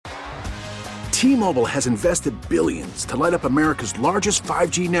T-Mobile has invested billions to light up America's largest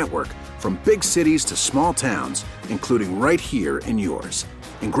 5G network, from big cities to small towns, including right here in yours.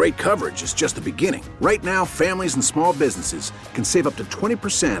 And great coverage is just the beginning. Right now, families and small businesses can save up to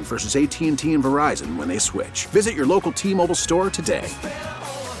 20% versus AT&T and Verizon when they switch. Visit your local T-Mobile store today.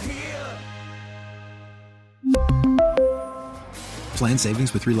 Plan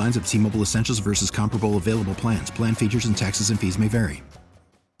savings with 3 lines of T-Mobile Essentials versus comparable available plans. Plan features and taxes and fees may vary.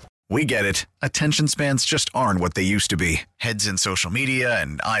 We get it. Attention spans just aren't what they used to be. Heads in social media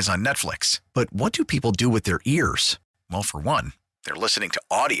and eyes on Netflix. But what do people do with their ears? Well, for one, they're listening to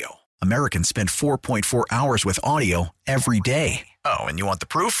audio. Americans spend 4.4 hours with audio every day. Oh, and you want the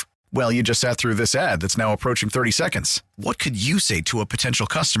proof? Well, you just sat through this ad that's now approaching 30 seconds. What could you say to a potential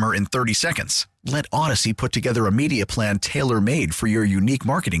customer in 30 seconds? Let Odyssey put together a media plan tailor-made for your unique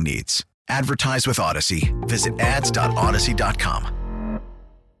marketing needs. Advertise with Odyssey. Visit ads.odyssey.com.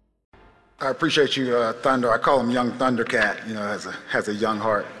 I appreciate you, Thunder. I call him Young Thundercat, has a young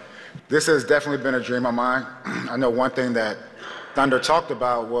heart. This has definitely been a dream of mine. I know one thing that Thunder talked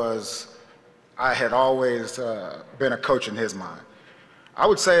about was I had always been a coach in his mind. I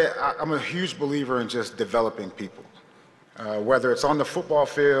would say I'm a huge believer in just developing people, whether it's on the football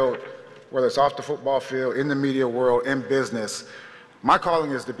field, whether it's off the football field, in the media world, in business. My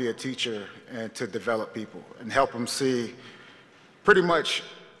calling is to be a teacher and to develop people and help them see pretty much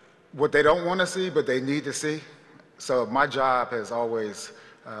what they don't want to see, but they need to see. So my job has always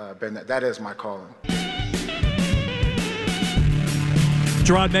been that is my calling.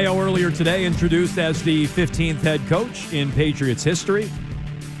 Jerod Mayo earlier today introduced as the 15th head coach in Patriots history.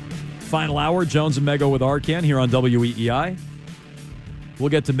 Final hour, Jones and Mego with Arcand here on WEEI. We'll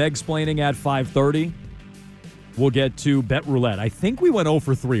get to Megsplaining at 5:30. We'll get to Bet Roulette. I think we went 0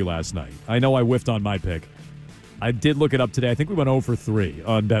 for 3 last night. I know I whiffed on my pick. I did look it up today. I think we went 0 for 3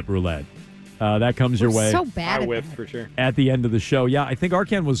 on Bet Roulette. That comes your way. So bad. I whiffed for sure. At the end of the show. Yeah, I think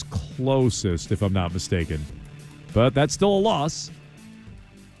Arcand was closest, if I'm not mistaken. But that's still a loss.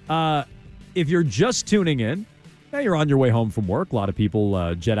 If you're just tuning in, you're on your way home from work. A lot of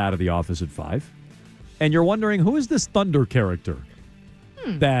people jet out of the office at 5. And you're wondering, who is this Thunder character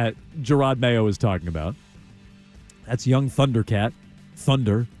that Jerod Mayo is talking about? That's young Thundercat,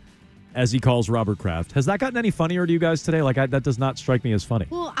 Thunder, as he calls Robert Kraft. Has that gotten any funnier to you guys today? That does not strike me as funny.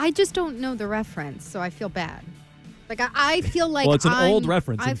 Well, I just don't know the reference, so I feel bad. I feel like well, it's an old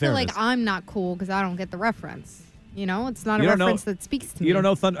reference, I in feel fairness. like I'm not cool because I don't get the reference. It's not a reference that speaks to me. You don't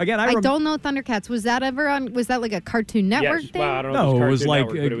know Thunder? Again, I don't know Thundercats. Was that ever on? Was that like a Cartoon Network thing? Well, I don't know. No, it was like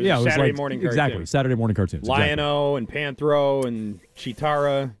Network, it was Saturday morning cartoon. Exactly, Saturday morning cartoons. Lion-O and Panthro and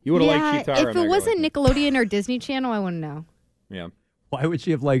Chitara. You would have liked Chitara. If it wasn't Nickelodeon or Disney Channel, I wouldn't know. Yeah. Why would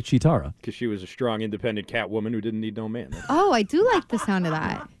she have liked Chitara? Because she was a strong, independent cat woman who didn't need no man. Oh, I do like the sound of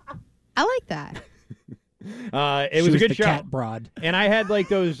that. I like that. It was a good show. Cat broad. And I had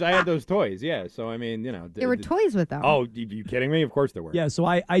those toys, yeah. So I mean, there were toys with them. Oh, you kidding me? Of course there were. Yeah, so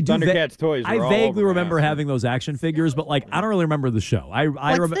I do Thundercats toys. I vaguely remember having those action figures, but I don't really remember the show.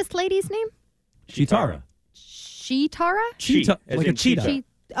 What's this lady's name? Chitara. Chitara? Cheetah, like a cheetah.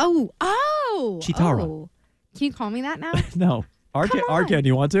 Oh. Chitara. Oh. Can you call me that now? No. Arcand,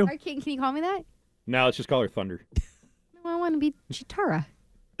 you want to? Arcand, can you call me that? No, let's just call her Thunder. No, I want to be Chitara.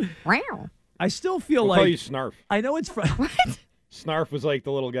 Wow. I still feel we'll like call you Snarf. I know it's what? Snarf was like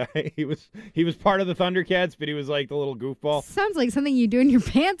the little guy. He was part of the Thundercats, but he was like the little goofball. Sounds like something you do in your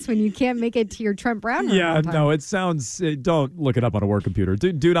pants when you can't make it to your Trent Brown room. Yeah, no, it sounds. Don't look it up on a work computer.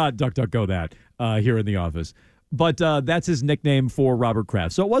 Do not DuckDuckGo that here in the office. But that's his nickname for Robert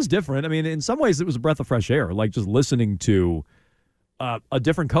Kraft. So it was different. I mean, in some ways, it was a breath of fresh air, like just listening to a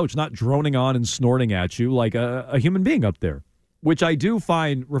different coach, not droning on and snorting at you like a human being up there, which I do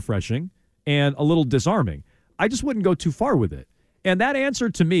find refreshing and a little disarming. I just wouldn't go too far with it. And that answer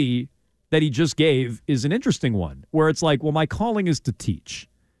to me that he just gave is an interesting one, where it's like, well, my calling is to teach.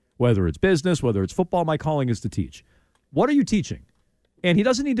 Whether it's business, whether it's football, my calling is to teach. What are you teaching? And he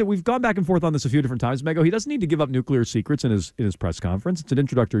doesn't need to, we've gone back and forth on this a few different times, Mego. He doesn't need to give up nuclear secrets in his press conference. It's an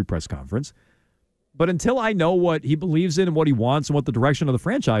introductory press conference. But until I know what he believes in and what he wants and what the direction of the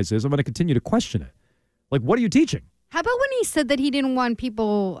franchise is, I'm going to continue to question it. Like, what are you teaching? How about when he said that he didn't want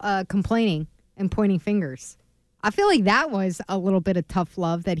people complaining and pointing fingers? I feel like that was a little bit of tough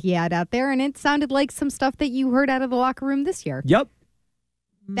love that he had out there, and it sounded like some stuff that you heard out of the locker room this year. Yep.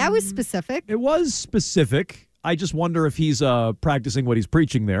 That was specific. It was specific. I just wonder if he's practicing what he's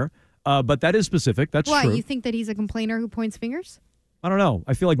preaching there. But that is specific. That's Why, true. you think that he's a complainer who points fingers? I don't know.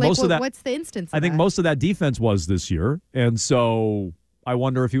 I feel like most of that. What's the instance of I think that? most of that defense was this year. And so I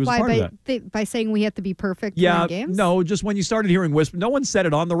wonder if he was a part of that. By saying we have to be perfect to Yeah, win games? no, just when you started hearing whisper. No one said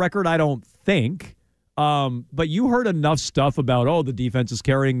it on the record, I don't think. But you heard enough stuff about, the defense is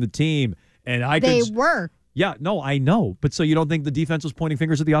carrying the team. And They were. Yeah, no, I know. But so you don't think the defense was pointing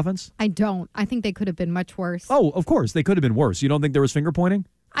fingers at the offense? I don't. I think they could have been much worse. Oh, of course. They could have been worse. You don't think there was finger pointing?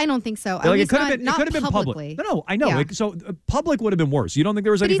 I don't think so. It could have been public. No, I know. Yeah. So public would have been worse. You don't think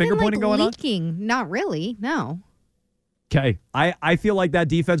there was any finger pointing going leaking, not really. No. Okay. I feel like that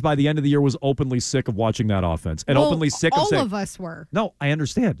defense by the end of the year was openly sick of watching that offense and openly sick of saying. All of us were. No, I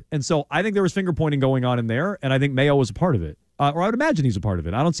understand. And so I think there was finger pointing going on in there, and I think Mayo was a part of it. Or I would imagine he's a part of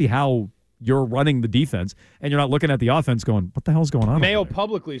it. I don't see how you're running the defense and you're not looking at the offense going, what the hell's going on? Mayo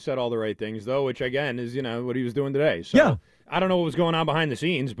publicly said all the right things, though, which, again, is, what he was doing today. So yeah. I don't know what was going on behind the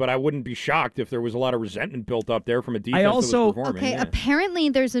scenes, but I wouldn't be shocked if there was a lot of resentment built up there from a defense that was performing. Okay, apparently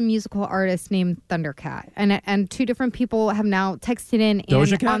there's a musical artist named Thundercat, and two different people have now texted in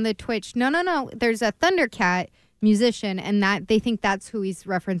and on the Twitch. No. There's a Thundercat musician, and that they think that's who he's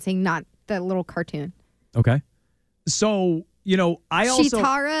referencing, not the little cartoon. Okay. So, I also...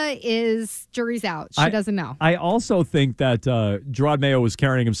 Chitara is jury's out. She doesn't know. I also think that Jerod Mayo was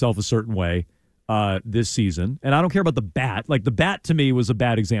carrying himself a certain way this season. And I don't care about the bat. Like, the bat, to me, was a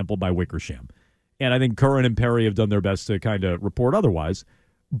bad example by Wickersham. And I think Curran and Perry have done their best to kind of report otherwise.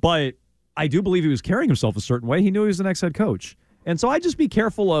 But I do believe he was carrying himself a certain way. He knew he was the next head coach. And so I just be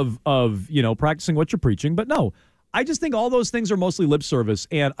careful of practicing what you're preaching. But no, I just think all those things are mostly lip service.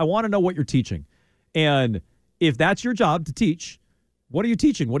 And I want to know what you're teaching. And if that's your job to teach, what are you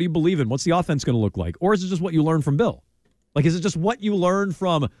teaching? What do you believe in? What's the offense going to look like? Or is it just what you learned from Bill? Like, is it just what you learned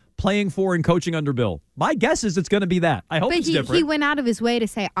from playing for and coaching under Bill? My guess is it's going to be that. I hope it's different. He went out of his way to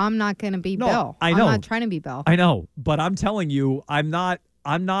say, I'm not going to be Bill. I know. I'm not trying to be Bill. I know. But I'm telling you, I'm not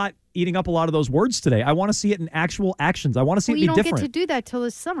eating up a lot of those words today. I want to see it in actual actions. I want to see it be different. You don't get to do that till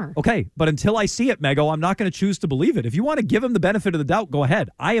this summer. Okay, but until I see it, Mego, I'm not going to choose to believe it. If you want to give him the benefit of the doubt, go ahead.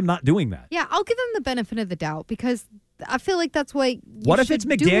 I am not doing that. Yeah, I'll give him the benefit of the doubt because I feel like that's what What if it's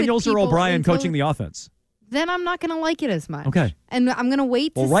McDaniels or O'Brien coaching the offense? Then I'm not going to like it as much. Okay. And I'm going to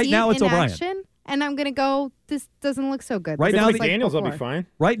wait to right see now it it's in O'Brien. action, and I'm going to go, this doesn't look so good. Right now, McDaniels will be fine.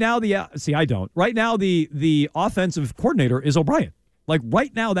 Right now, I don't. Right now, the offensive coordinator is O'Brien. Like,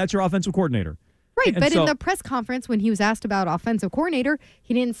 right now, that's your offensive coordinator. Right, but in the press conference, when he was asked about offensive coordinator,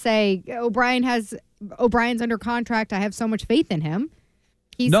 he didn't say, O'Brien's under contract, I have so much faith in him.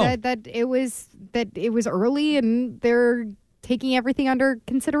 He said that it was early and they're taking everything under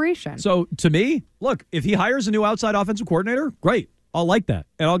consideration. So, to me, look, if he hires a new outside offensive coordinator, great. I'll like that.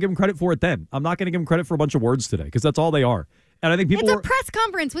 And I'll give him credit for it then. I'm not going to give him credit for a bunch of words today because that's all they are. And I think people It's a press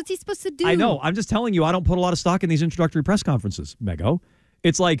conference. What's he supposed to do? I know. I'm just telling you, I don't put a lot of stock in these introductory press conferences, Mego.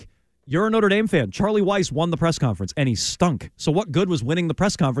 It's like, you're a Notre Dame fan. Charlie Weiss won the press conference, and he stunk. So what good was winning the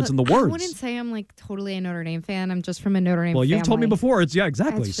press conference in the words? I wouldn't say I'm like totally a Notre Dame fan. I'm just from a Notre Dame Well, you've family. told me before.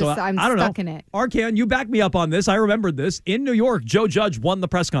 Exactly. So I'm I don't stuck know. in it. Arcand, you back me up on this. I remembered this. In New York, Joe Judge won the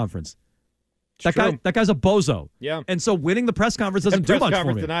press conference. That guy's a bozo. Yeah. And so winning the press conference doesn't do much for me. Press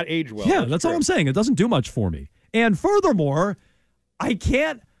conference did not age well. Yeah, that's all I'm saying. It doesn't do much for me. And furthermore, I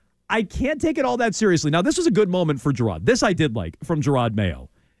can't take it all that seriously. Now, this was a good moment for Jerod. This I did like from Jerod Mayo.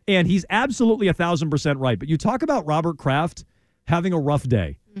 And he's absolutely 1,000% right. But you talk about Robert Kraft having a rough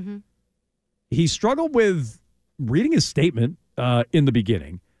day. Mm-hmm. He struggled with reading his statement in the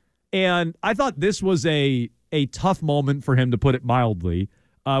beginning. And I thought this was a tough moment for him, to put it mildly,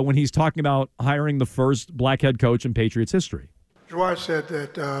 when he's talking about hiring the first black head coach in Patriots history. Jerod said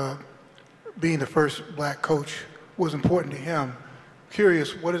that being the first black coach was important to him.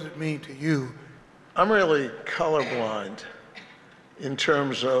 Curious, what does it mean to you? I'm really colorblind in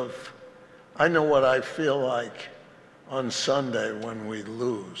terms of, I know what I feel like on Sunday when we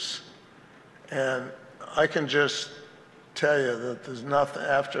lose. And I can just tell you that there's nothing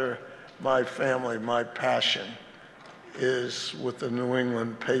after my family, my passion is with the New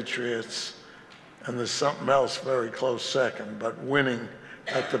England Patriots, and there's something else very close second, but winning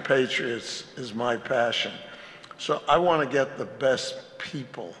at the Patriots is my passion. So I want to get the best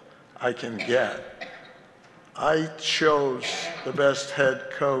people I can get. I chose the best head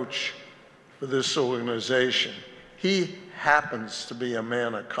coach for this organization. He happens to be a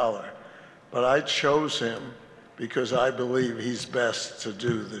man of color, but I chose him because I believe he's best to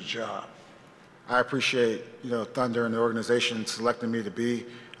do the job. I appreciate, Thunder and the organization selecting me to be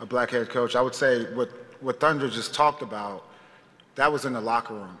a black head coach. I would say what Thunder just talked about, that was in the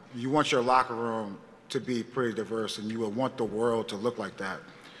locker room. You want your locker room to be pretty diverse, and you would want the world to look like that.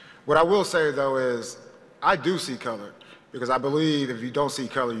 What I will say, though, is I do see color, because I believe if you don't see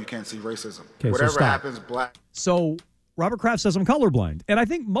color, you can't see racism. Okay, Whatever so happens, black. So Robert Kraft says I'm colorblind. And I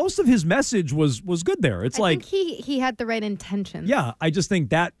think most of his message was good there. It's I think he had the right intentions. Yeah, I just think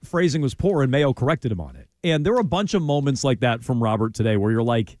that phrasing was poor, and Mayo corrected him on it. And there were a bunch of moments like that from Robert today where you're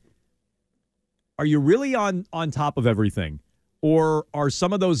like, are you really on top of everything? Or are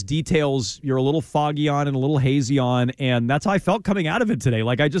some of those details you're a little foggy on and a little hazy on? And that's how I felt coming out of it today.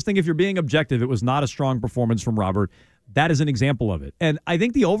 Like, I just think if you're being objective, it was not a strong performance from Robert. That is an example of it. And I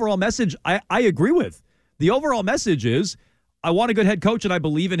think the overall message, I agree with. The overall message is, I want a good head coach, and I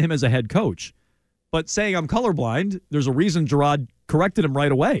believe in him as a head coach. But saying I'm colorblind, there's a reason Jerod corrected him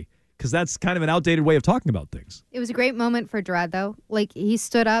right away, because that's kind of an outdated way of talking about things. It was a great moment for Jerod, though. Like, he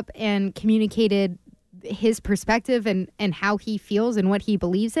stood up and communicated his perspective and how he feels and what he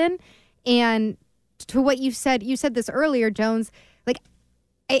believes in. And to what you said this earlier, Jones, like,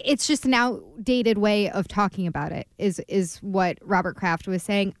 it's just an outdated way of talking about it, is what Robert Kraft was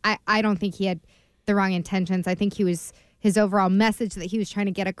saying. I don't think he had the wrong intentions. I think his overall message that he was trying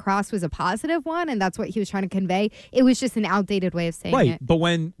to get across was a positive one, and that's what he was trying to convey. It was just an outdated way of saying it. But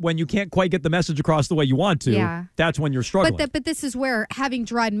when you can't quite get the message across the way you want to, that's when you're struggling. But this is where having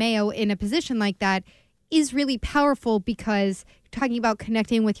Jerod Mayo in a position like that is really powerful, because talking about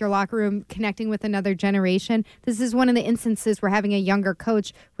connecting with your locker room, connecting with another generation, this is one of the instances where having a younger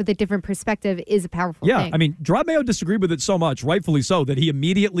coach with a different perspective is a powerful thing. Yeah, I mean, Jerod Mayo disagreed with it so much, rightfully so, that he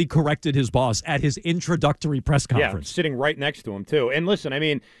immediately corrected his boss at his introductory press conference. Yeah, sitting right next to him, too. And listen, I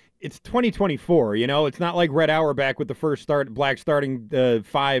mean, it's 2024, you know? It's not like Red Auerbach with the first black starting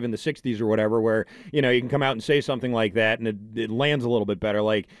five in the 60s or whatever, where, you know, you can come out and say something like that and it lands a little bit better.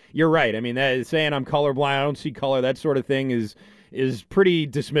 Like, you're right. I mean, saying I'm colorblind, I don't see color, that sort of thing is pretty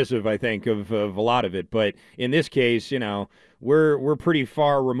dismissive, I think, of a lot of it. But in this case, you know, we're pretty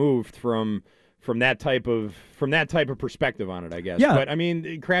far removed from that type of perspective on it, I guess. Yeah. But I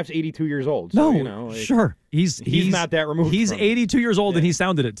mean, Kraft's 82 years old. So, you know, sure. He's not that removed. He's 82 years old, and he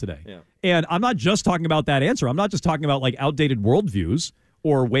sounded it today. Yeah. And I'm not just talking about that answer. I'm not just talking about like outdated worldviews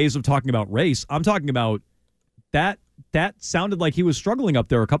or ways of talking about race. I'm talking about that sounded like he was struggling up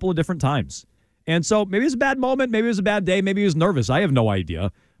there a couple of different times. And so maybe it was a bad moment, maybe it was a bad day, maybe he was nervous. I have no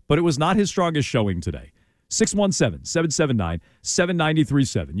idea. But it was not his strongest showing today.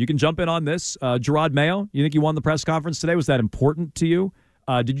 617-779-7937. You can jump in on this. Jerod Mayo, you think you won the press conference today? Was that important to you?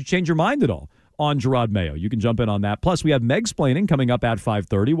 Did you change your mind at all on Jerod Mayo? You can jump in on that. Plus, we have Megsplaining coming up at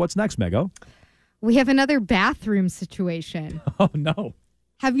 5:30. What's next, Mego? We have another bathroom situation. Oh, no.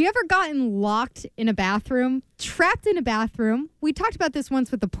 Have you ever gotten locked in a bathroom, trapped in a bathroom? We talked about this once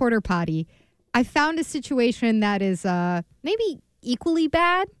with the porta potty. I found a situation that is maybe equally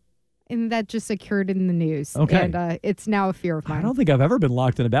bad, and that just occurred in the news. Okay. And it's now a fear of mine. I don't think I've ever been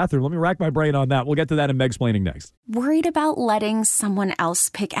locked in a bathroom. Let me rack my brain on that. We'll get to that in Megsplaining next. Worried about letting someone else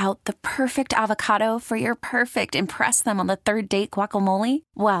pick out the perfect avocado for your perfect impress them on the third date guacamole?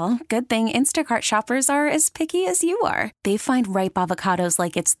 Well, good thing Instacart shoppers are as picky as you are. They find ripe avocados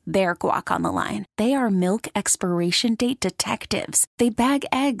like it's their guac on the line. They are milk expiration date detectives. They bag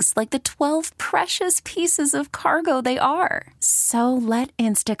eggs like the 12 precious pieces of cargo they are. So let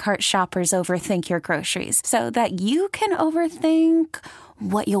Instacart shoppers overthink your groceries so that you can overthink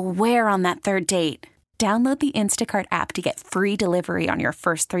what you'll wear on that third date. Download the Instacart app to get free delivery on your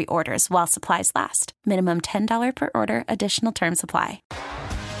first 3 orders while supplies last. Minimum $10 per order. Additional terms apply.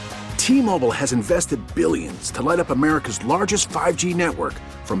 T-Mobile has invested billions to light up America's largest 5G network,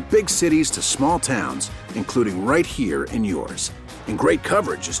 from big cities to small towns, including right here in yours. And great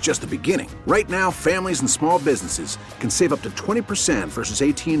coverage is just the beginning. Right now, families and small businesses can save up to 20% versus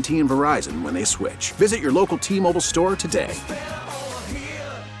AT&T and Verizon when they switch. Visit your local T-Mobile store today.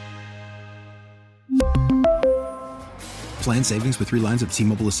 Plan savings with 3 lines of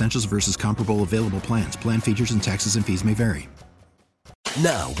T-Mobile Essentials versus comparable available plans. Plan features and taxes and fees may vary.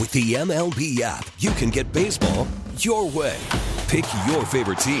 Now, with the MLB app, you can get baseball your way. Pick your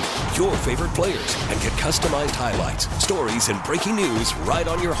favorite team, your favorite players, and get customized highlights, stories, and breaking news right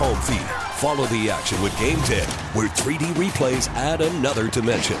on your home feed. Follow the action with Game 10, where 3D replays add another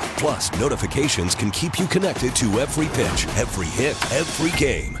dimension. Plus, notifications can keep you connected to every pitch, every hit, every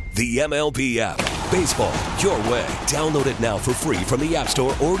game. The MLB app. Baseball your way. Download it now for free from the App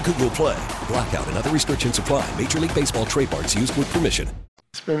Store or Google Play. Blackout and other restrictions apply. Major League Baseball trademarks used with permission.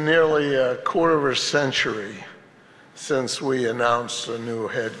 It's been nearly a quarter of a century since we announced a new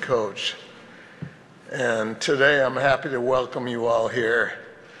head coach. And today I'm happy to welcome you all here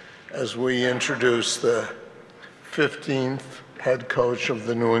as we introduce the 15th head coach of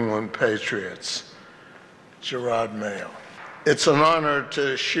the New England Patriots, Jerod Mayo. It's an honor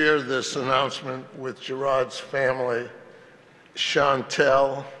to share this announcement with Jerod's family,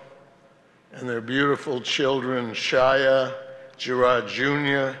 Chantel, and their beautiful children, Shia, Jerod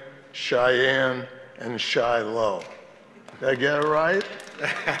Jr., Cheyenne, and Shiloh. Did I get it right?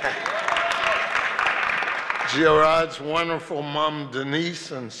 Jerod's wonderful mom,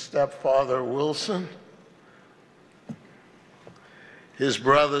 Denise, and stepfather, Wilson. His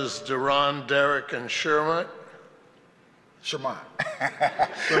brothers, Duran, Derek, and Sherman. Sherman.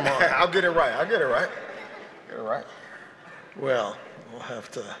 I'll get it right. Get it right. Well, we'll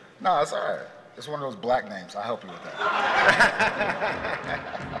have to. No, it's all right. It's one of those black names. I'll help you with that.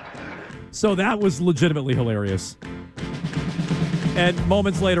 So that was legitimately hilarious. And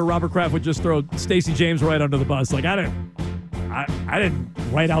moments later, Robert Kraft would just throw Stacey James right under the bus. Like, I didn't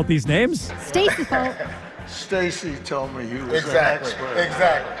write out these names. Stacey's fault. Stacey told me you was Exactly. an expert.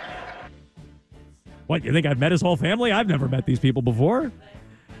 Exactly. What, you think I've met his whole family? I've never met these people before.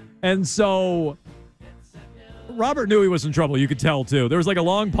 And so Robert knew he was in trouble. You could tell, too. There was like a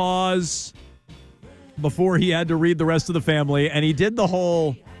long pause before he had to read the rest of the family. And he did the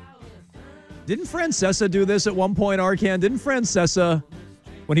whole... Didn't Francesa do this at one point, Arcand? Didn't Francesa,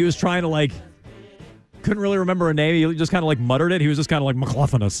 when he was trying to, like, couldn't really remember a name, he just kind of, like, muttered it? He was just kind of like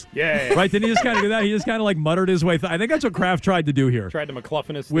McLuffinus. Yeah. Right? Didn't he just kind of do that? He just kind of, like, muttered his way through. I think that's what Kraft tried to do here. Tried to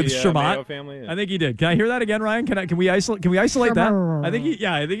McLuffinus with the Mayo Shamat. family. Yeah. I think he did. Can I hear that again, Ryan? Can we isolate that? I think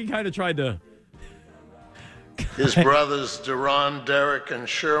he kind of tried to. His brothers, Duran, Derek, and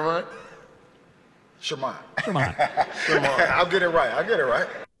Sherman. Sherman. I'll get it right.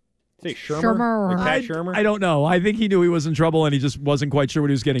 Say Shermer? Like Pat Shermer? I don't know. I think he knew he was in trouble and he just wasn't quite sure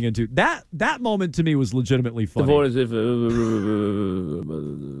what he was getting into. That moment to me was legitimately funny. The vote is if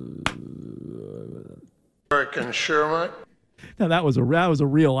Derek and Sherman. Now that was a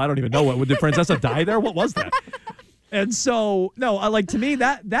real. I don't even know what did Francesa die there? What was that? And so to me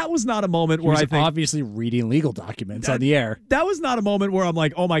that was not a moment where I think obviously reading legal documents on the air. That was not a moment where I'm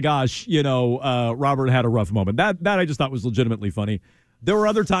like, oh my gosh, Robert had a rough moment. That I just thought was legitimately funny. There were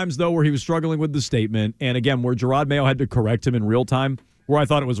other times, though, where he was struggling with the statement, and again, where Jerod Mayo had to correct him in real time, where I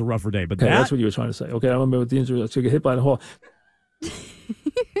thought it was a rougher day. But that's what you were trying to say. Okay, I remember with the injury, let's get hit by the hole.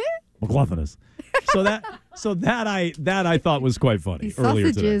 McLuffinus. So that I thought was quite funny. These earlier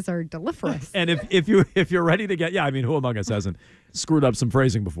sausages today. are delicious. And if you're ready to get, who among us hasn't screwed up some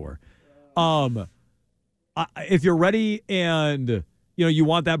phrasing before? If you're ready and you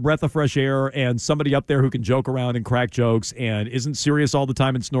want that breath of fresh air and somebody up there who can joke around and crack jokes and isn't serious all the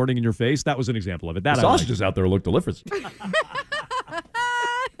time and snorting in your face, that was an example of it. That the sausages out there look delicious.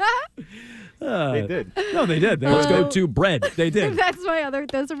 They did. No, they did. Let's go to bread. They did.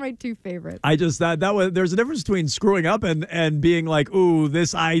 Those are my two favorites. I just thought there's a difference between screwing up and being like, ooh,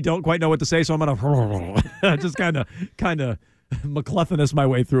 this I don't quite know what to say, so I'm gonna just kind of McLuffinus my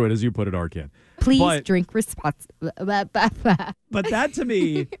way through it, as you put it, Arcand. Please drink responsibly. But that to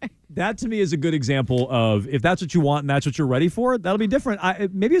me is a good example of if that's what you want and that's what you're ready for, that'll be different.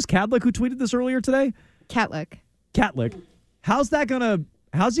 Maybe it's Cadlick who tweeted this earlier today. Catlick. How's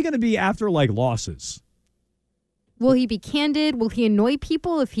he gonna be after like losses? Will he be candid? Will he annoy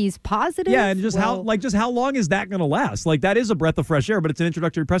people if he's positive? Yeah, and how long is that going to last? Like, that is a breath of fresh air, but it's an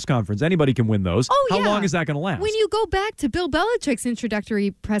introductory press conference. Anybody can win those. Oh, how long is that going to last? When you go back to Bill Belichick's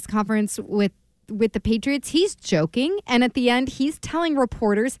introductory press conference with the Patriots, he's joking, and at the end, he's telling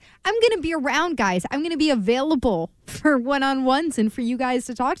reporters, I'm going to be around, guys. I'm going to be available for one-on-ones and for you guys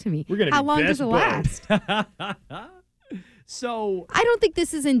to talk to me. How long does it last? So I don't think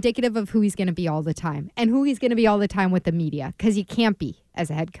this is indicative of who he's going to be all the time and who he's going to be all the time with the media, because you can't be as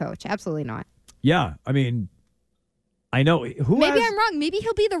a head coach. Absolutely not. Yeah, I mean, I know I'm wrong. Maybe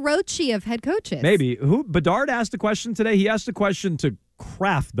he'll be the Rochi of head coaches. Maybe. Bedard asked a question today. He asked a question to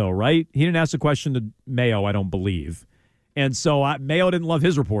Kraft, though, right? He didn't ask a question to Mayo, I don't believe. And so Mayo didn't love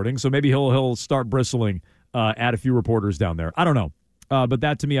his reporting, so maybe he'll start bristling at a few reporters down there. I don't know. But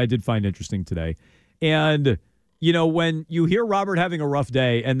that, to me, I did find interesting today. And when you hear Robert having a rough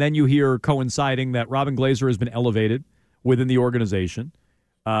day and then you hear coinciding that Robin Glazer has been elevated within the organization,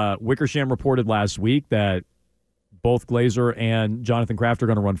 Wickersham reported last week that both Glazer and Jonathan Kraft are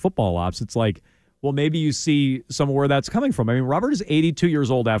going to run football ops. It's like, well, maybe you see some of where that's coming from. I mean, Robert is 82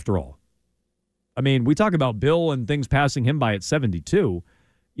 years old after all. I mean, we talk about Bill and things passing him by at 72.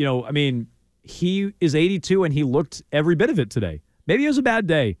 He is 82 and he looked every bit of it today. Maybe it was a bad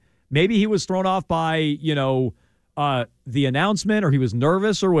day. Maybe he was thrown off by, the announcement, or he was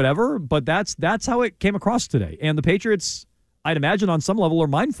nervous or whatever, but that's how it came across today. And the Patriots, I'd imagine on some level, are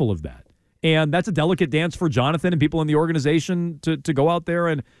mindful of that. And that's a delicate dance for Jonathan and people in the organization to go out there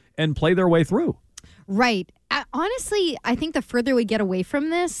and play their way through. Right. Honestly, I think the further we get away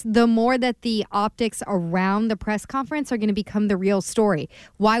from this, the more that the optics around the press conference are going to become the real story.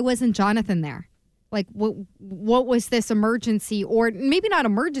 Why wasn't Jonathan there? Like, what was this emergency, or maybe not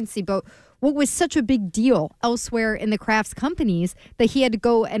emergency, but what was such a big deal elsewhere in the Crafts companies that he had to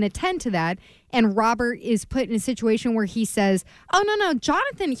go and attend to that? And Robert is put in a situation where he says, oh, no,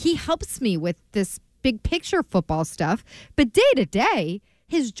 Jonathan, he helps me with this big picture football stuff. But day to day,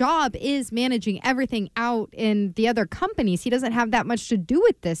 his job is managing everything out in the other companies. He doesn't have that much to do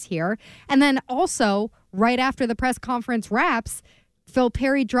with this here. And then also, right after the press conference wraps, Phil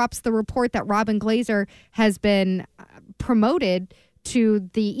Perry drops the report that Robin Glazer has been promoted to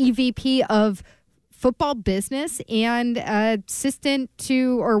the EVP of football business and assistant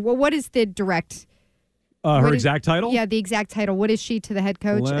to, or what is the direct? Her exact title? Yeah, the exact title. What is she to the head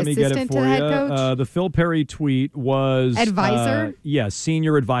coach? Let me get it for to the head you. coach? The Phil Perry tweet was... Advisor?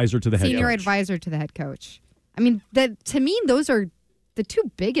 Senior advisor to the head coach. Senior advisor to the head coach. I mean, to me, those are the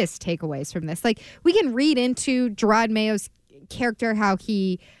two biggest takeaways from this. Like, we can read into Jerod Mayo's character, how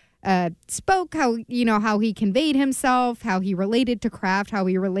he spoke, how he conveyed himself, how he related to Kraft, how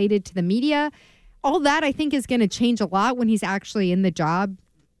he related to the media. All that, I think, is going to change a lot when he's actually in the job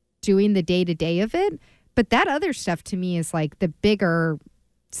doing the day-to-day of it. But that other stuff to me is like the bigger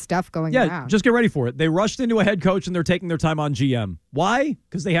stuff going around. Yeah, just get ready for it. They rushed into a head coach and they're taking their time on GM. Why?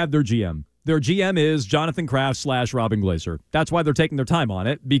 Because they have their GM. Their GM is Jonathan Kraft / Robin Glazer. That's why they're taking their time on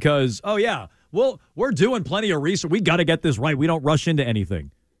it, because, we're doing plenty of research. We got to get this right. We don't rush into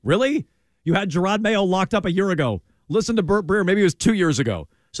anything. Really? You had Jerod Mayo locked up a year ago. Listen to Burt Breer. Maybe it was 2 years ago.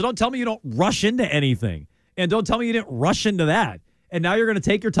 So don't tell me you don't rush into anything. And don't tell me you didn't rush into that. And now you're going to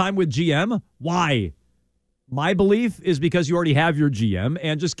take your time with GM? Why? My belief is because you already have your GM,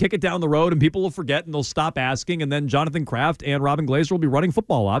 and just kick it down the road and people will forget and they'll stop asking, and then Jonathan Kraft and Robin Glazer will be running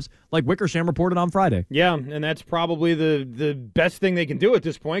football ops like Wickersham reported on Friday. Yeah, and that's probably the best thing they can do at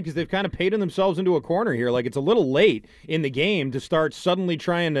this point, because they've kind of painted themselves into a corner here. Like, it's a little late in the game to start suddenly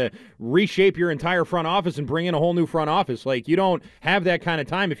trying to reshape your entire front office and bring in a whole new front office. Like, you don't have that kind of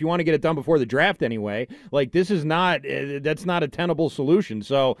time if you want to get it done before the draft anyway. Like, this is not, that's not a tenable solution.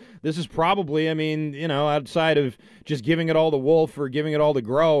 So this is probably, outside of just giving it all to Wolf or giving it all to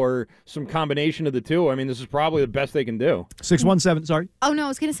Grow or some combination of the two, this is probably the best they can do. 617, sorry. Oh, no, I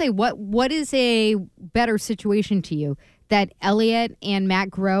was going to say, what is a better situation to you? That Elliott and Matt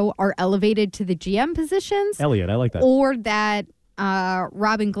Grow are elevated to the GM positions? Elliott, I like that. Or that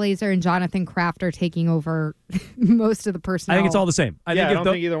Robin Glazer and Jonathan Kraft are taking over most of the personnel? I think it's all the same. I don't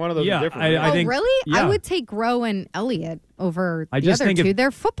think either one of those are different. I think, really? Yeah. I would take Grow and Elliott over the just other think two.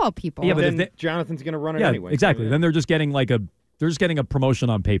 They're football people. Yeah, but then Jonathan's going to run it anyway. Exactly. So, Then they're just getting a promotion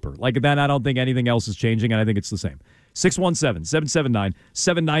on paper. Like, then I don't think anything else is changing, and I think it's the same.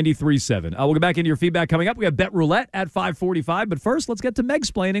 617-779-7937. We'll get back into your feedback coming up. We have Bet Roulette at 5:45, but first, let's get to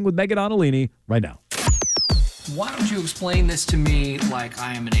Megsplaining with Megan Onalini right now. Why don't you explain this to me like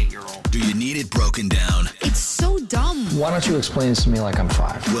I am an 8-year-old? Do you need it broken down? It's so dumb. Why don't you explain this to me like I'm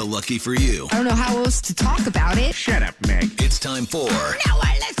 5? Well, lucky for you. I don't know how else to talk about it. Shut up, Meg. It's time for... Now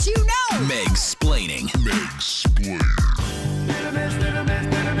I let you know. Megsplaining.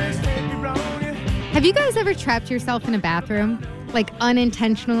 Have you guys ever trapped yourself in a bathroom? Like,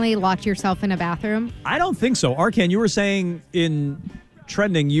 unintentionally locked yourself in a bathroom? I don't think so. Arcand, you were saying in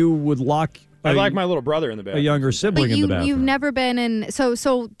trending you would lock... I like my little brother in the bathroom. A younger sibling in the bathroom. You've never been in... So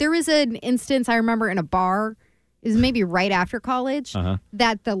there was an instance I remember in a bar, it was maybe right after college,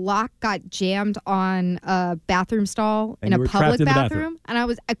 that the lock got jammed on a bathroom stall in a public bathroom. And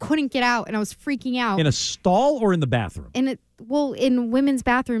I couldn't get out, and I was freaking out. In a stall or in the bathroom? In women's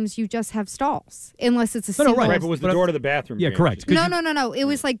bathrooms, you just have stalls, unless it's a single. Right, but was the door to the bathroom? Yeah, correct. No. It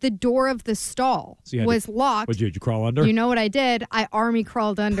was like the door of the stall was locked. Did you crawl under? You know what I did? I army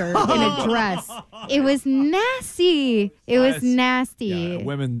crawled under in a dress. It was nasty. Yeah,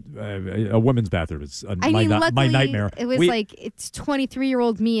 a women's bathroom is my nightmare. It was it's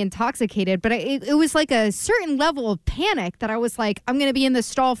 23-year-old me intoxicated, but it was like a certain level of panic that I was like, I'm going to be in the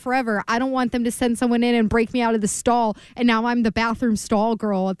stall forever. I don't want them to send someone in and break me out of the stall, and now I'm the bathroom stall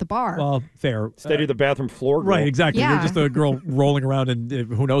girl at the bar. Well, fair. Instead of the bathroom floor girl. Right, exactly. Yeah. You're just a girl rolling around in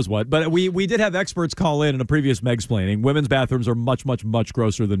who knows what. But we did have experts call in a previous Megsplaining. Women's bathrooms are much, much, much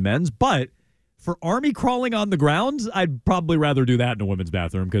grosser than men's. But for army crawling on the ground, I'd probably rather do that in a women's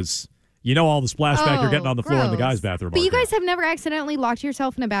bathroom, because you know all the splashback you're getting on the floor in the guy's bathroom. But you guys have never accidentally locked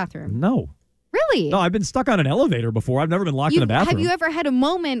yourself in a bathroom? No. Really? No, I've been stuck on an elevator before. I've never been locked in a bathroom. Have you ever had a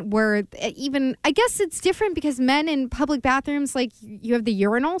moment where I guess it's different because men in public bathrooms, like you have the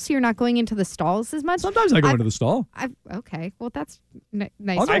urinal, so you're not going into the stalls as much? Sometimes I go into the stall. Okay, well, that's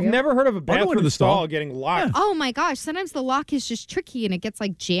nice. I've never heard of a bathroom stall getting locked. Yeah. Oh my gosh, sometimes the lock is just tricky and it gets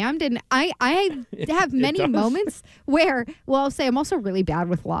like jammed. And I have many moments where, well, I'll say I'm also really bad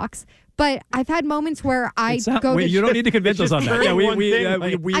with locks. But I've had moments where I go to... You don't need to convince us on that. Yeah, we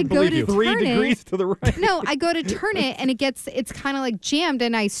believe you. 3 degrees to the right. No, I go to turn it, and it's kind of like jammed,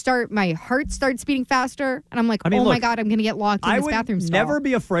 and my heart starts beating faster, and I'm like, my God, I'm going to get locked in this bathroom stall. I would never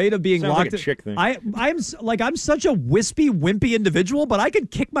be afraid of being Sounds locked. like a chick thing. I'm such a wimpy individual, but I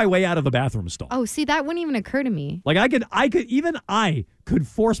could kick my way out of a bathroom stall. Oh, see, that wouldn't even occur to me. Like I could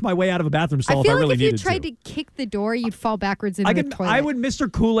force my way out of a bathroom stall if I really needed to. I feel like if you tried to kick the door, you'd fall backwards into the toilet. I would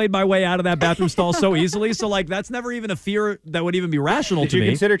Mr. Kool-Aid my way out of that bathroom stall so easily. So, like, that's never even a fear that would even be rational to me. Did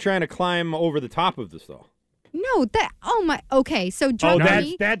you consider trying to climb over the top of the stall? No, okay, so drunk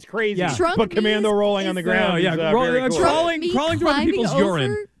me. That's crazy. Yeah. But commando rolling on the ground. Crawling through other people's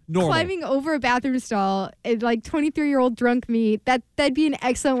urine. Normal. Climbing over a bathroom stall, like 23-year-old drunk me, that'd be an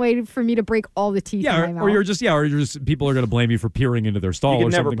excellent way for me to break all the teeth in my mouth. Or you're just people are going to blame you for peering into their stall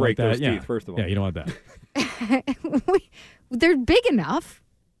or something something like that. You can never break those teeth, first of all. Yeah, you don't want that. They're big enough.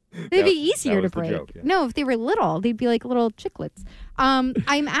 They'd be easier to break. Joke, yeah. No, if they were little, they'd be like little chiclets. I'm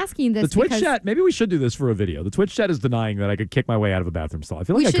asking this the Twitch chat, maybe we should do this for a video. The Twitch chat is denying that I could kick my way out of a bathroom stall. I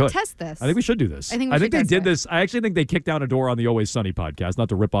feel like I could. We should test this. I think we should do this. I think they did this. I actually think they kicked down a door on the Always Sunny podcast, not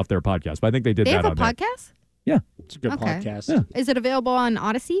to rip off their podcast, but I think they did that on there. They have a podcast? Yeah. It's a good podcast. Yeah. Is it available on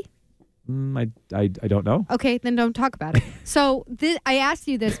Odyssey? I don't know. Okay, then don't talk about it. So I asked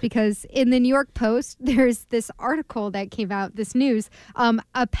you this because in the New York Post, there's this article that came out, this news.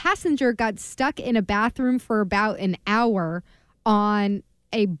 A passenger got stuck in a bathroom for about an hour on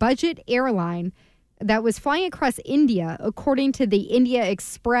a budget airline that was flying across India, according to the India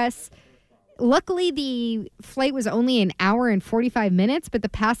Express. Luckily, the flight was only an hour and 45 minutes, but the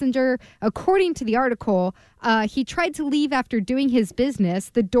passenger, according to the article, he tried to leave after doing his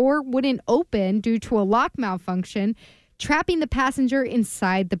business. The door wouldn't open due to a lock malfunction, trapping the passenger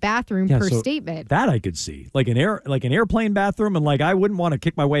inside the bathroom statement. That I could see. Like an airplane bathroom, and I wouldn't want to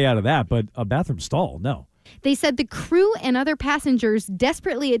kick my way out of that, but a bathroom stall, no. They said the crew and other passengers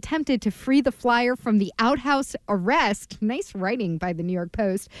desperately attempted to free the flyer from the outhouse arrest. Nice writing by the New York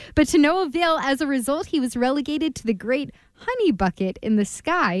Post. But to no avail. As a result, he was relegated to the great honey bucket in the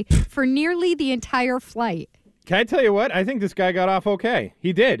sky for nearly the entire flight. Can I tell you what? I think this guy got off okay.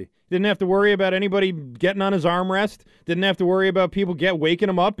 He did. Didn't have to worry about anybody getting on his armrest. Didn't have to worry about people waking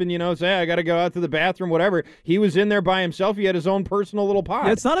him up and, say, I got to go out to the bathroom, whatever. He was in there by himself. He had his own personal little pod.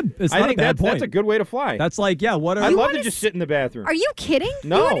 Yeah, it's not a bad point. That's a good way to fly. That's I'd love to just sit in the bathroom. Are you kidding?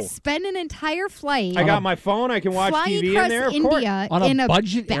 No. You want to spend an entire flight. I got my phone. I can watch TV in there. Of course. On a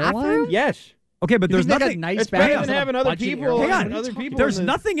budget bathroom? airline? Yes. Okay, but there's nothing. Nice it's better than having other people. Hang on. There's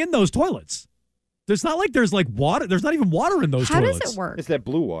nothing in those toilets. There's not like there's water. There's not even water in those toilets. How does it work? It's that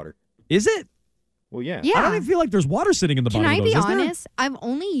blue water. Is it? Well, yeah. I don't even feel like there's water sitting in the bottom of those. Can I be honest? I've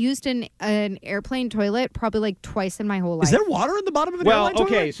only used an airplane toilet probably twice in my whole life. Is there water in the bottom of an airline toilet?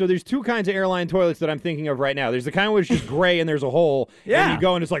 Well, okay, so there's two kinds of airline toilets that I'm thinking of right now. There's the kind where it's just gray and there's a hole, and you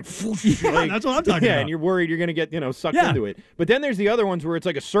go and it's like, that's what I'm talking about. Yeah, and you're worried you're going to get sucked into it. But then there's the other ones where it's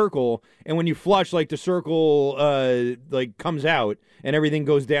like a circle, and when you flush, the circle comes out, and everything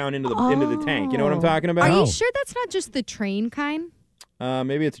goes down into the tank. You know what I'm talking about? Are you sure that's not just the train kind?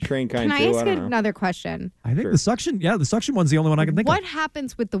 Maybe it's a train kind too. Can I ask another question? I think the suction one's the only one I can think of. What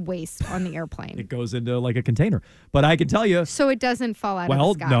happens with the waste on the airplane? It goes into a container. But I can tell you. So it doesn't fall out of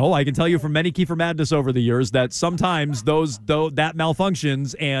the sky? Well, no. I can tell you from many Kiefer Madness over the years that sometimes that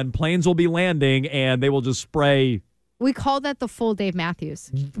malfunctions and planes will be landing and they will just spray. We call that the full Dave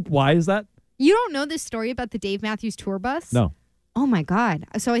Matthews. Why is that? You don't know this story about the Dave Matthews tour bus? No. Oh, my God.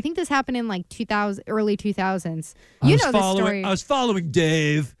 So I think this happened in early 2000s. You know this story. I was following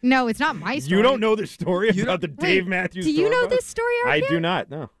Dave. No, it's not my story. You don't know the story about the Dave Matthews tour Do you know bus? this story, Arcand? I do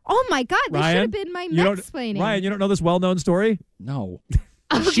not, no. Oh, my God. This Ryan, should have been my Megsplaining. Ryan, you don't know this well-known story? No.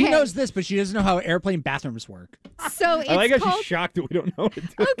 Okay. She knows this, but she doesn't know how airplane bathrooms work. So it's I like how called... she's shocked that we don't know it.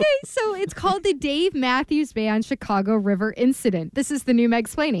 Okay, so it's called the Dave Matthews Band Chicago River Incident. This is the new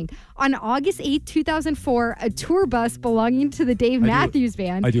Megsplaining. On August 8, 2004, a tour bus belonging to the Dave Matthews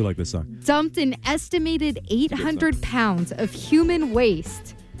Band I do like this song. Dumped an estimated 800 pounds of human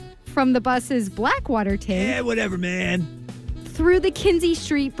waste from the bus's Blackwater tank. Yeah, whatever, man. Through the Kinsey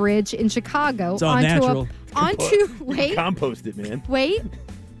Street Bridge in Chicago. It's all natural. Compost it, man.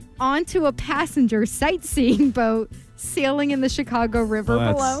 Onto a passenger sightseeing boat sailing in the Chicago River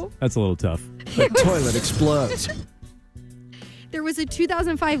below. That's a little tough. The toilet explodes. There was a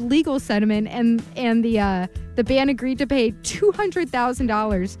 2005 legal settlement, and the band agreed to pay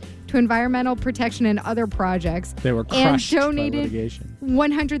 $200,000 to environmental protection and other projects. They were crushed and by donated litigation.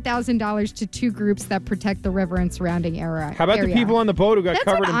 $100,000 to 2 groups that protect the river and surrounding area. How about the people on the boat who got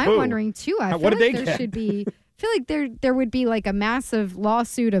covered in poo? That's what I'm wondering too. I What feel did like they there get? I feel like there would be like a massive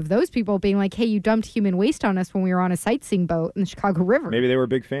lawsuit of those people being like, "Hey, you dumped human waste on us when we were on a sightseeing boat in the Chicago River." Maybe they were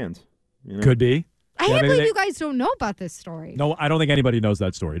big fans. You know? Could be. I can't believe you guys don't know about this story. No, I don't think anybody knows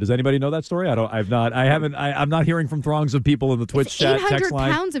that story. Does anybody know that story? I'm not hearing from throngs of people in the Twitch chat, 800 text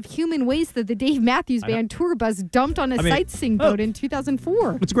line. pounds of human waste that the Dave Matthews Band tour bus dumped on a sightseeing boat in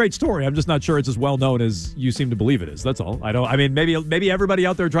 2004. It's a great story. I'm just not sure it's as well known as you seem to believe it is. That's all. Maybe everybody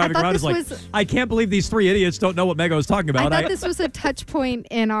out there driving around is like, I can't believe these 3 idiots don't know what Mego is talking about. I thought this was a touch point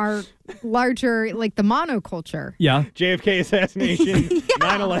in our larger, like the monoculture. Yeah. JFK assassination,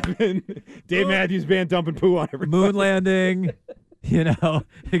 9/11, Dave Matthews Band dumping poo on everybody. Moon landing.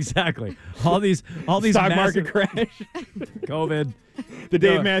 Exactly. All these stock market crash, COVID, the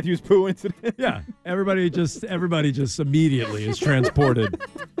Dave Matthews poo incident. Yeah, everybody just immediately is transported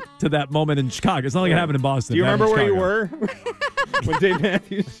to that moment in Chicago. It's not like it happened in Boston. Do you remember where you were when Dave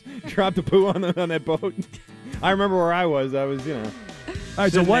Matthews dropped a poo on that boat? I remember where I was. I was, all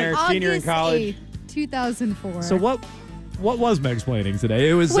right, so what? Senior in college. 2004. So what was Megsplaining today?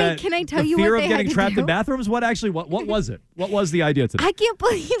 It was can I tell the you fear what of they getting had to trapped do? in bathrooms? What was it? What was the idea today? I can't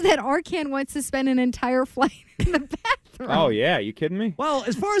believe that Arcand wants to spend an entire flight in the bathroom. Oh yeah, you kidding me? Well,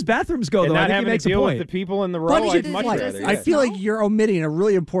 as far as bathrooms go, and though, I not think he having makes to a deal point. with the people in the row, I'd much rather. I feel like you're omitting a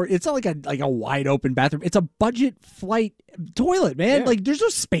really important. It's not like a wide open bathroom. It's a budget flight toilet, man. Yeah. Like there's no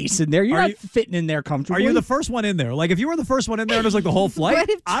space in there. You're not fitting in there comfortably. Are you the first one in there? Like if you were the first one in there and it was like the whole flight, What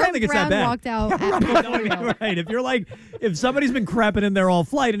if I don't think it's that Brown bad. walked out Right. If you're like, if somebody's been crapping in there all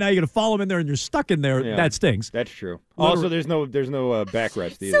flight and now you're gonna follow them in there and you're stuck in there, that stinks. That's true. Also, there's no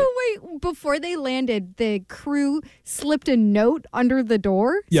backrest either. So wait, before they landed, the crew slipped a note under the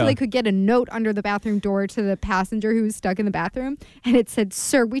door so they could get a note under the bathroom door to the passenger who was stuck in the bathroom, and it said,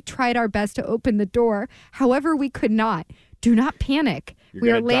 "Sir, we tried our best to open the door. However, we could not. Do not panic.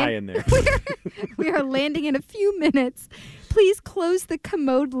 You're gonna die in there. We are landing in a few minutes. Please close the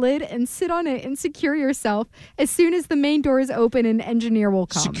commode lid and sit on it and secure yourself. As soon as the main door is open, an engineer will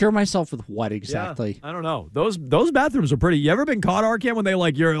come." Secure myself with what exactly? Yeah, I don't know. Those bathrooms are pretty. You ever been caught, Arcand, when they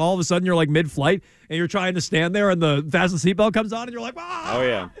you're all of a sudden you're like mid-flight and you're trying to stand there and the fasten seatbelt comes on and you're like, ah! Oh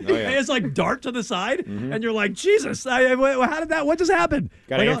yeah. And it's like dart to the side and you're like, Jesus, how did that? What just happened?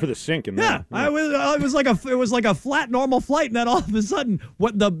 Got to aim for the sink in there. Yeah, it was like a flat normal flight, and then all of a sudden,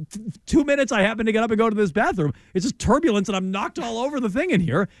 what the 2 minutes I happen to get up and go to this bathroom, it's just turbulence, and I'm knocked all over the thing in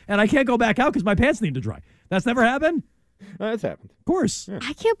here, and I can't go back out because my pants need to dry. That's never happened. That's happened. Of course. Yeah.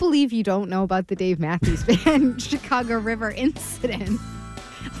 I can't believe you don't know about the Dave Matthews Band Chicago River incident.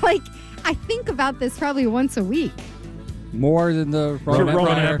 I think about this probably once a week. More than the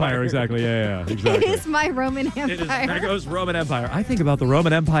Roman Empire. Exactly. Yeah, exactly. It is my Roman Empire. It is Mego's Roman Empire. I think about the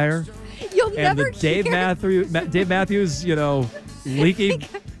Roman Empire. You'll and never the Dave Matthews,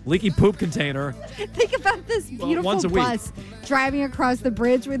 leaky poop container. Think about this beautiful once a week. bus driving across the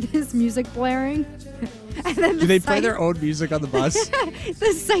bridge with his music blaring. And then Do they play their own music on the bus?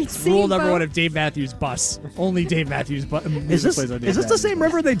 The sightseeing Rule number boat. 1 of Dave Matthews bus. Only Dave Matthews music Is this plays on Dave the Matthews. same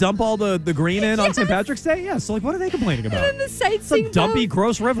river they dump all the green in on St. Patrick's Day? Yeah, so what are they complaining about? And then the sightseeing It's a dumpy, boat.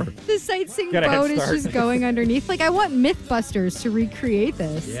 gross river. The sightseeing Got a head boat is start. just going underneath. I want Mythbusters to recreate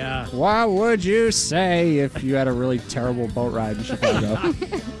this. Yeah. What would you say if you had a really terrible boat ride in Chicago?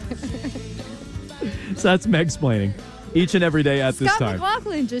 So that's Megsplaining each and every day at this Scott time.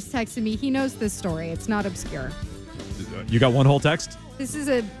 McLaughlin just texted me. He knows this story. It's not obscure. You got one whole text? This is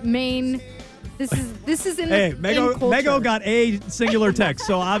a main. This is in Hey, the in Mego culture. got a singular text,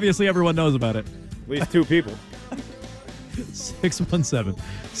 so obviously everyone knows about it. At least 2 people.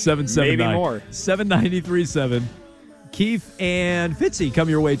 617-779. Maybe more. 7937. Keith and Fitzy come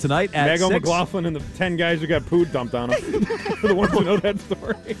your way tonight at Mego 6. McLaughlin and the 10 guys who got poo dumped on them. For the ones who know that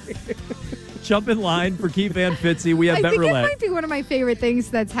story. Jump in line for Keith and Fitzy. We have I Bet think Roulette. it might be one of my favorite things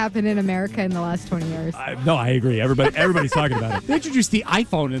that's happened in America in the last 20 years. No, I agree. Everybody's talking about it. They introduced the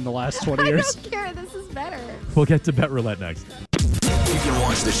iPhone in the last 20 I years. don't care. This is better. We'll get to Bet Roulette next. You can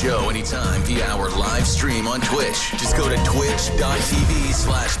watch the show anytime via our live stream on Twitch. Just go to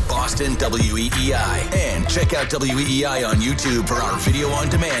twitch.tv/Boston WEEI and check out WEEI on YouTube for our video on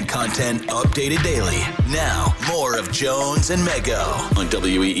demand content updated daily. Now, more of Jones and Mego on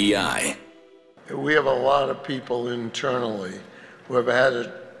WEEI. We have a lot of people internally who have had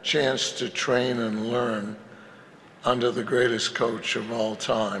a chance to train and learn under the greatest coach of all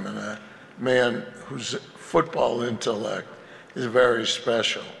time, and man whose football intellect is very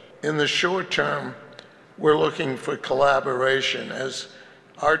special. In the short term, we're looking for collaboration, as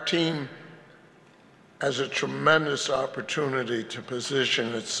our team has a tremendous opportunity to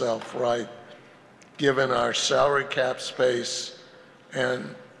position itself right, given our salary cap space,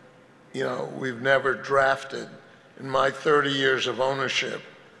 and we've never drafted. In my 30 years of ownership,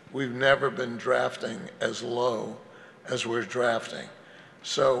 we've never been drafting as low as we're drafting.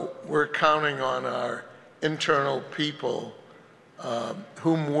 So we're counting on our internal people,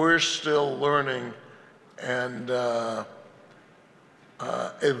 whom we're still learning and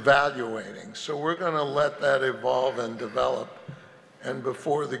evaluating. So we're going to let that evolve and develop. And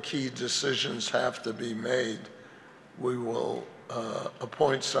before the key decisions have to be made, we will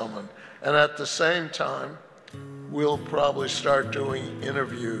appoint someone. And at the same time, we'll probably start doing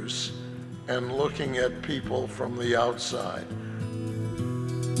interviews and looking at people from the outside.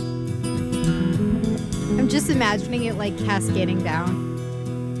 I'm just imagining it like cascading down.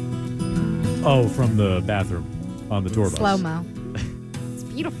 Oh, from the bathroom on the tour bus. Slow-mo. It's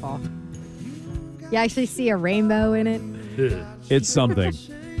beautiful. You actually see a rainbow in it. It's something.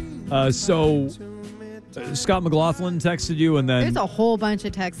 So Scott McLaughlin texted you, and then There's a whole bunch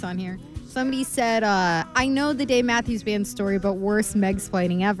of texts on here. Somebody said, I know the Dave Matthews Band story, but worst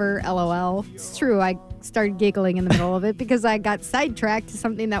Megsplaining ever, LOL. It's true. I started giggling in the middle of it because I got sidetracked to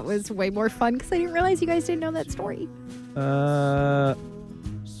something that was way more fun because I didn't realize you guys didn't know that story.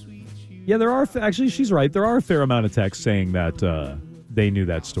 Yeah, there are. Actually, she's right. There are a fair amount of texts saying that they knew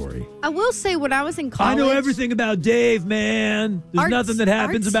that story. I will say, when I was in college, I know everything about Dave, man. There's nothing that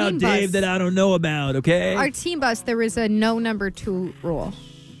happens about Dave that I don't know about, okay? Our team bus, there was a no number 2 rule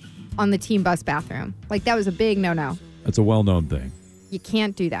on the team bus bathroom. Like, that was a big no-no. That's a well-known thing. You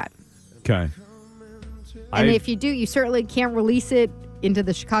can't do that. Okay. And if you do, you certainly can't release it into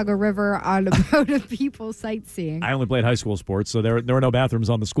the Chicago River on a boat of people sightseeing. I only played high school sports, so there were no bathrooms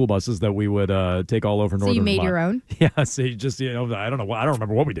on the school buses that we would take all over northern So you made Vermont. your own? Yeah, so you just, I don't know. I don't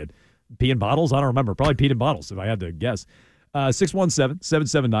remember what we did. Pee in bottles? I don't remember. Probably peed in bottles, if I had to guess.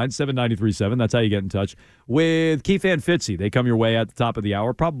 617-779-7937. That's how you get in touch with Keith and Fitzy. They come your way at the top of the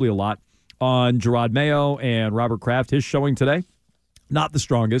hour, probably a lot, on Jerod Mayo and Robert Kraft. His showing today, not the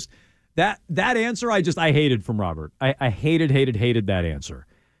strongest. That answer I hated from Robert. I hated that answer.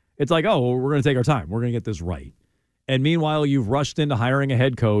 It's like, oh, well, we're going to take our time. We're going to get this right. And meanwhile, you've rushed into hiring a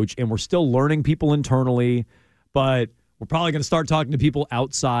head coach, and we're still learning people internally, but we're probably going to start talking to people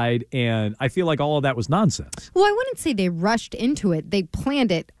outside, and I feel like all of that was nonsense. Well, I wouldn't say they rushed into it. They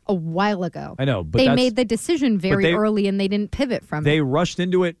planned it a while ago. I know, but they made the decision very early, and they didn't pivot from it. They rushed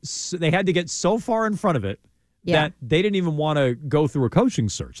into it. They had to get so far in front of it that they didn't even want to go through a coaching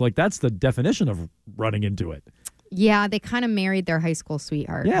search. Like, that's the definition of running into it. Yeah, they kind of married their high school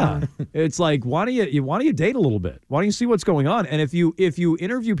sweetheart. Yeah. It's like, why don't you date a little bit? Why don't you see what's going on? And if you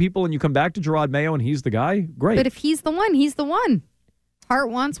interview people and you come back to Jerod Mayo and he's the guy, great. But if he's the one, he's the one. Heart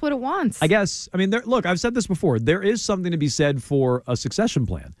wants what it wants. I guess. I mean, look, I've said this before. There is something to be said for a succession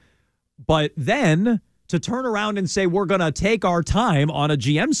plan. But then to turn around and say we're going to take our time on a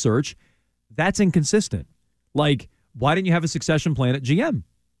GM search, that's inconsistent. Like, why didn't you have a succession plan at GM?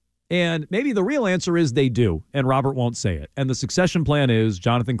 And maybe the real answer is they do, and Robert won't say it. And the succession plan is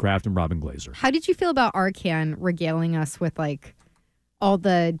Jonathan Kraft and Robin Glazer. How did you feel about Arcand regaling us with, like, all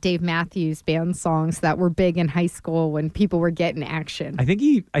the Dave Matthews Band songs that were big in high school when people were getting action? I think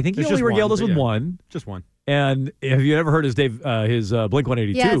he only regaled us with one. Just one. And have you ever heard his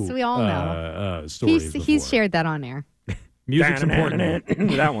Blink-182? Yes, we all know. Stories he's shared that on air. Music's important.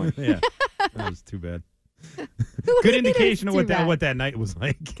 That one. Yeah. That was too bad. Good indication of what that night was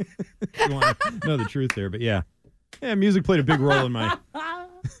like. If you want to know the truth there, but yeah, music played a big role in my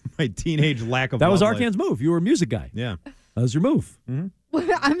teenage lack of. That was love Arcand's move. You were a music guy. Yeah, that was your move.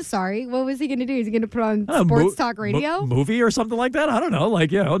 Mm-hmm. I'm sorry. What was he going to do? Is he going to put on sports talk radio? Movie or something like that? I don't know.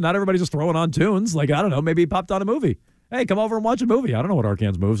 Like, not everybody's just throwing on tunes. Like, I don't know. Maybe he popped on a movie. Hey, come over and watch a movie. I don't know what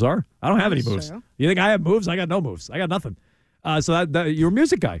Arcand's moves are. I don't have any moves. True. You think I have moves? I got no moves. I got nothing. So that you're a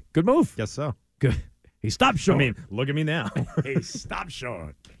music guy. Good move. Guess so. Good. He stopped showing. I mean, look at me now. He stopped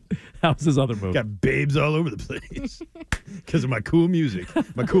showing. That was his other move. Got babes all over the place because of my cool music.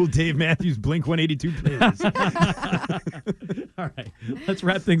 My cool Dave Matthews Blink-182 playlist. All right. Let's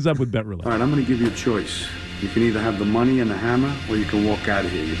wrap things up with Bet Roulette. All right, I'm going to give you a choice. You can either have the money and the hammer, or you can walk out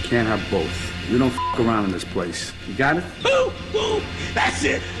of here. You can't have both. We don't around in this place. You got it? Boom, boom. That's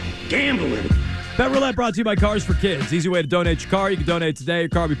it. Gambling. Bet Roulette brought to you by Cars for Kids. Easy way to donate your car. You can donate today. Your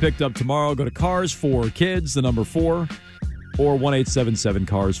car will be picked up tomorrow. Go to Cars for Kids, the number 4, or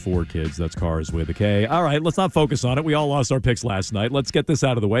 1-877-CARS-4KIDS. That's cars with a K. All right, let's not focus on it. We all lost our picks last night. Let's get this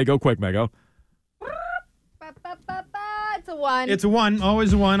out of the way. Go quick, Mego. It's a one. It's a one.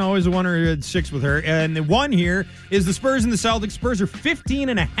 Always a one. Always a one or a 6 with her. And the one here is the Spurs and the Celtics. Spurs are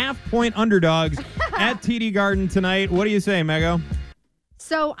 15.5-point underdogs at TD Garden tonight. What do you say, Mego?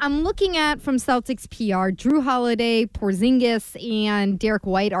 So I'm looking at from Celtics PR, Drew Holiday, Porzingis, and Derek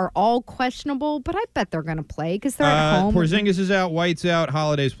White are all questionable, but I bet they're going to play because they're at home. Porzingis is out. White's out.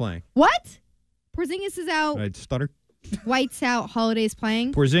 Holiday's playing. What? Porzingis is out. Did I stutter? White's out. Holiday's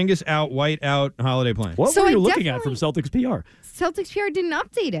playing. Porzingis out. White out. Holiday playing. What were you looking at from Celtics PR? Celtics PR didn't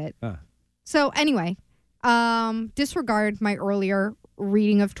update it. So anyway, disregard my earlier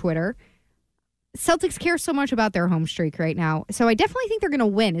reading of Twitter. Celtics care so much about their home streak right now. So I definitely think they're going to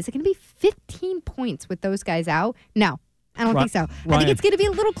win. Is it going to be 15 points with those guys out? No, I don't think so. I think it's going to be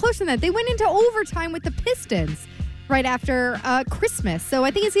a little closer than that. They went into overtime with the Pistons right after Christmas. So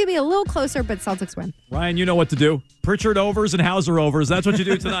I think it's going to be a little closer, but Celtics win. Ryan, you know what to do. Pritchard overs and Hauser overs. That's what you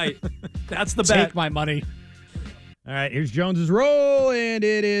do tonight. That's the bet. Take my money. All right, here's Jones's roll, and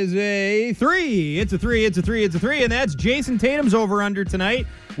it is a 3. It's a 3, it's a 3, it's a 3, and that's Jason Tatum's over-under tonight,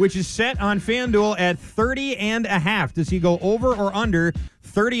 which is set on FanDuel at 30.5. Does he go over or under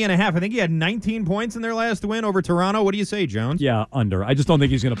 30.5? I think he had 19 points in their last win over Toronto. What do you say, Jones? Yeah, under. I just don't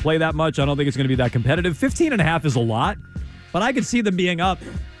think he's going to play that much. I don't think it's going to be that competitive. 15.5 is a lot, but I could see them being up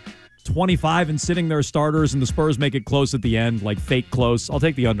 25 and sitting their starters, and the Spurs make it close at the end, like fake close. I'll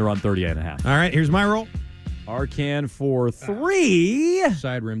take the under on 30.5. All right, here's my roll. Arcand for 3.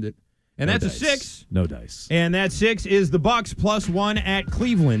 Side rimmed it. And No that's dice. a 6. No dice. And that 6 is the Bucks +1 at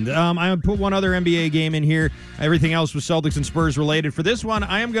Cleveland. I put one other NBA game in here. Everything else was Celtics and Spurs related. For this one,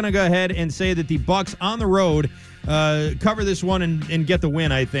 I am going to go ahead and say that the Bucks on the road cover this one and get the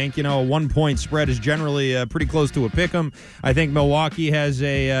win, I think. You know, a 1-point spread is generally pretty close to a pick'em. I think Milwaukee has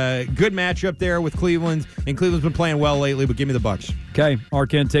a good matchup there with Cleveland, and Cleveland's been playing well lately, but give me the Bucks. Okay,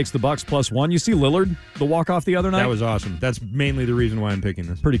 Arcand takes the Bucks +1. You see Lillard, the walk-off the other night? That was awesome. That's mainly the reason why I'm picking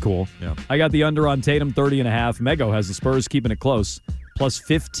this. Pretty cool. Yeah. I got the under on Tatum, 30.5. Mego has the Spurs keeping it close,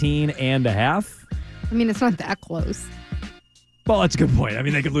 +15.5. I mean, it's not that close. Well, that's a good point. I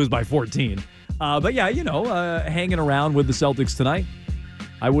mean, they could lose by 14. But yeah, you know, hanging around with the Celtics tonight.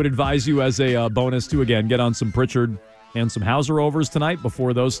 I would advise you as a bonus to, again, get on some Pritchard and some Hauser overs tonight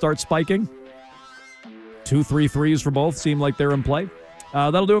before those start spiking. 2 3-3s for both seem like they're in play.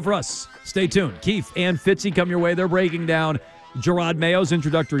 That'll do it for us. Stay tuned. Keefe and Fitzy come your way. They're breaking down Jerod Mayo's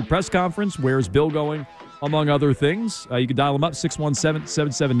introductory press conference. Where's Bill going? Among other things. You can dial them up,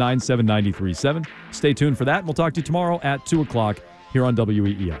 617-779-7937. Stay tuned for that, and we'll talk to you tomorrow at 2 o'clock here on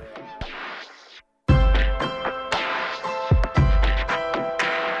WEEI.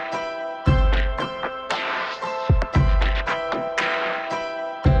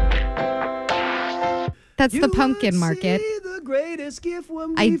 That's the Pumpkin Market.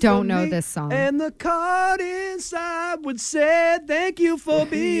 I don't know this song. And the card inside would say, thank you for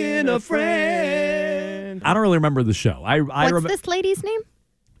being a friend. I don't really remember the show. What's this lady's name?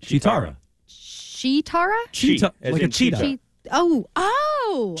 Chitara. Chitara? Cheetah. Like a cheetah. Oh.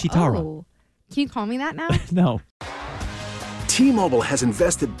 Chitara. Oh. Can you call me that now? No. T-Mobile has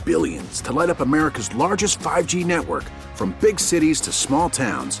invested billions to light up America's largest 5G network, from big cities to small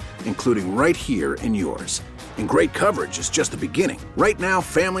towns, including right here in yours. And great coverage is just the beginning. Right now,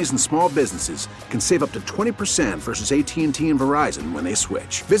 families and small businesses can save up to 20% versus AT&T and Verizon when they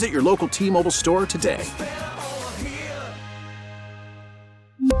switch. Visit your local T-Mobile store today.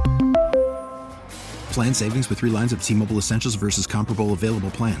 Plan savings with 3 lines of T-Mobile Essentials versus comparable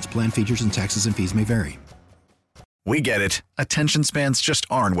available plans. Plan features and taxes and fees may vary. We get it. Attention spans just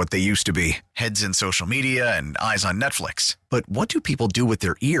aren't what they used to be. Heads in social media and eyes on Netflix. But what do people do with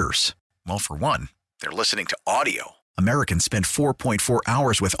their ears? Well, for one, they're listening to audio. Americans spend 4.4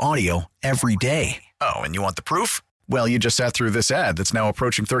 hours with audio every day. Oh, and you want the proof? Well, you just sat through this ad that's now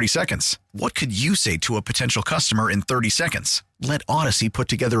approaching 30 seconds. What could you say to a potential customer in 30 seconds? Let Odyssey put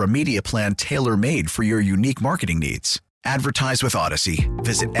together a media plan tailor-made for your unique marketing needs. Advertise with Odyssey.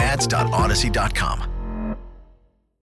 Visit ads.odyssey.com.